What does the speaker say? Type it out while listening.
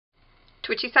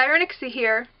Twitchy Sirenixie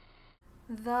here.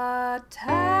 The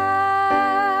temporary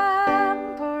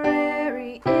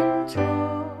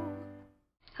intro.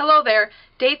 Hello there,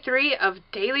 day 3 of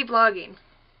daily vlogging.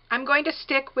 I'm going to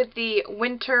stick with the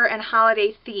winter and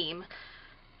holiday theme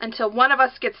until one of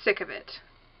us gets sick of it.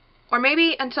 Or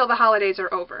maybe until the holidays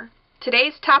are over.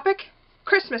 Today's topic,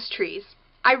 Christmas trees.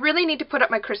 I really need to put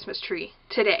up my Christmas tree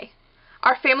today.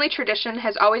 Our family tradition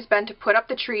has always been to put up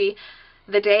the tree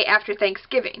the day after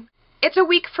Thanksgiving. It's a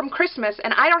week from Christmas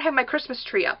and I don't have my Christmas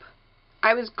tree up.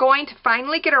 I was going to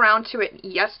finally get around to it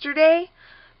yesterday,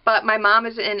 but my mom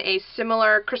is in a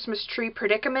similar Christmas tree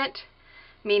predicament,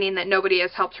 meaning that nobody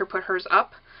has helped her put hers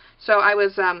up. So I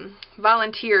was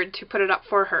volunteered to put it up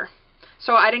for her.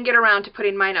 So I didn't get around to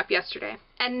putting mine up yesterday.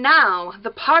 And now, the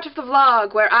part of the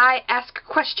vlog where I ask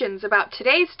questions about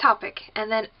today's topic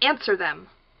and then answer them.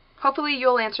 Hopefully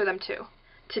you'll answer them too.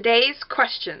 Today's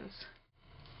questions.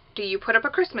 Do you put up a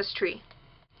Christmas tree?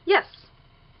 Yes.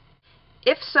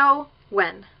 If so,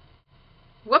 when?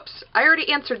 Whoops, I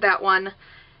already answered that one.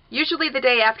 Usually the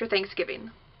day after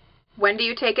Thanksgiving. When do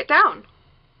you take it down?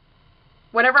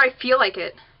 Whenever I feel like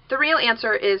it. The real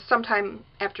answer is sometime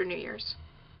after New Year's.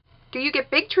 Do you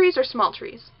get big trees or small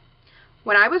trees?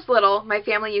 When I was little, my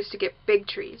family used to get big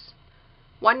trees.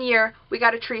 One year, we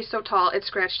got a tree so tall it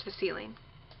scratched the ceiling.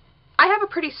 I have a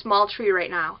pretty small tree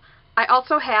right now. I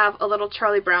also have a little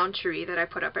Charlie Brown tree that I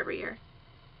put up every year.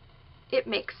 It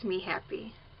makes me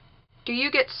happy. Do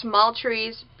you get small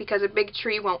trees because a big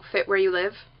tree won't fit where you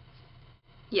live?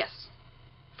 Yes.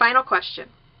 Final question.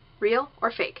 Real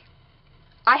or fake?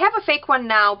 I have a fake one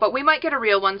now, but we might get a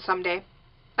real one someday.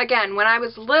 Again, when I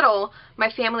was little, my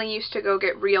family used to go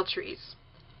get real trees,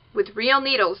 with real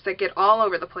needles that get all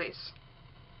over the place.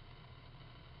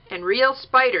 And real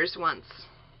spiders once.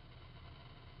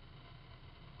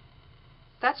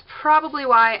 That's probably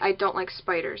why I don't like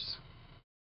spiders.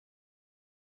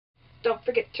 Don't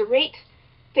forget to rate,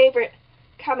 favorite,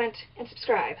 comment, and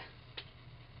subscribe.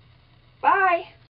 Bye!